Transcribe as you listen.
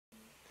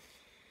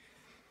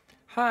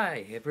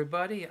Hi,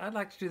 everybody. I'd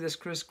like to do this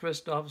Chris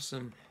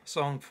Christopherson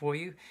song for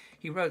you.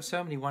 He wrote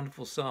so many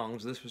wonderful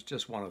songs. This was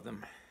just one of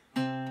them.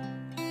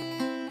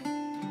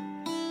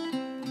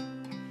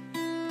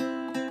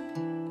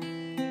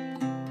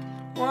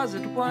 Was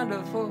it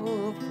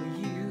wonderful for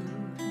you?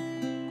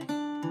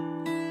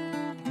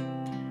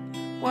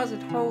 Was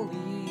it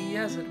holy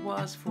as it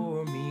was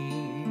for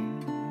me?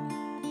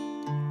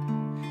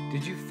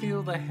 Did you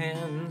feel the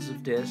hands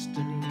of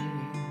destiny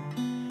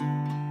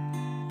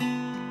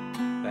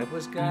that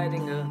was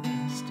guiding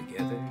us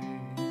together?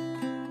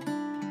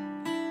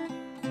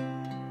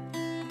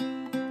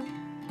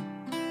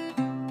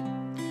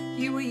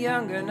 You were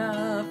young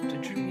enough to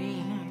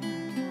dream.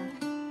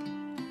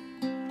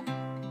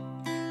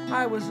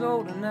 I was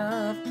old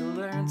enough to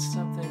learn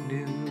something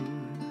new.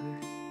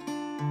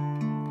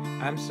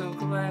 I'm so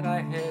glad I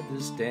had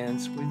this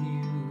dance with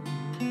you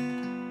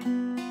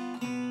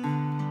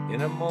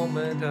in a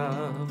moment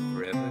of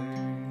forever.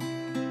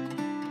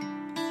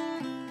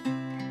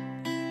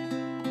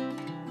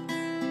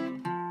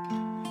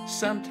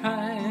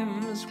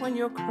 Sometimes when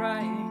you're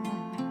crying,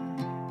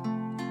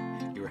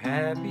 you're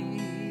happy.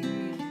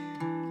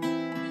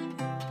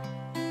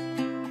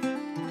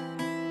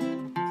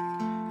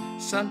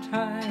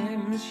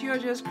 Sometimes you're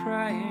just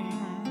crying.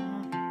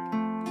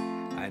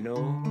 I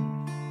know,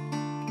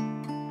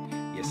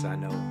 yes I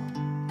know.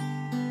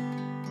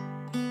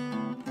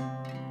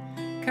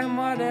 Come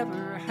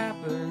whatever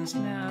happens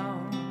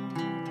now,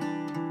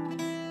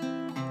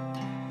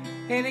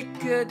 ain't it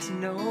good to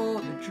know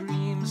that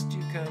dreams do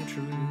come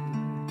true?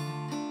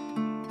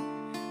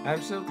 I'm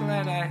so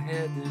glad I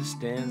had this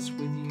dance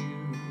with you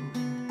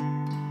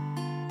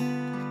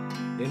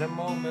in a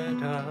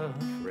moment of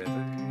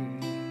forever.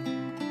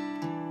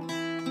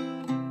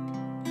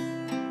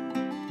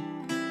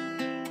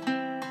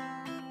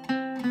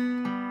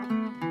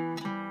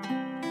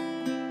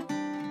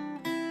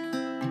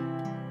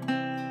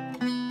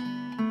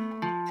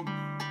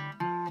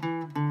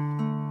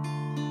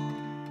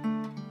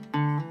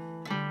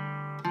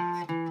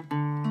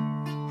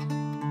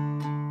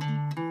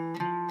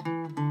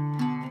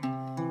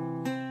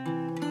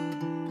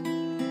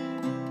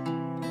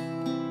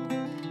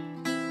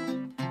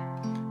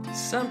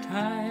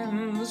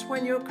 Sometimes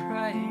when you're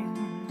crying,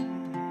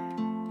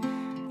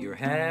 you're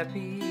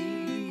happy.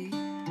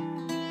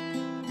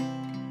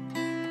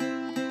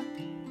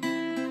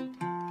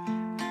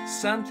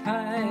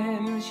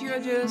 Sometimes you're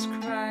just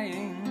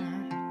crying.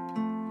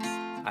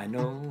 I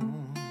know,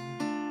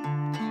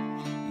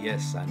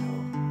 yes I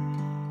know.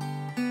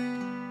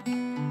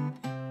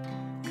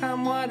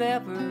 Come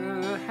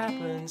whatever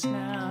happens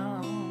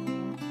now,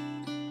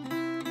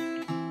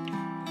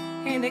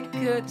 ain't it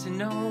good to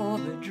know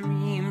that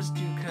dreams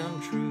do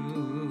come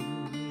true?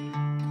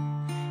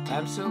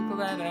 I'm so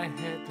glad I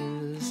had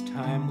this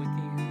time with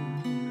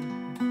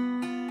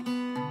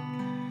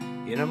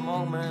you in a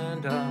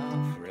moment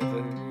of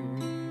forever.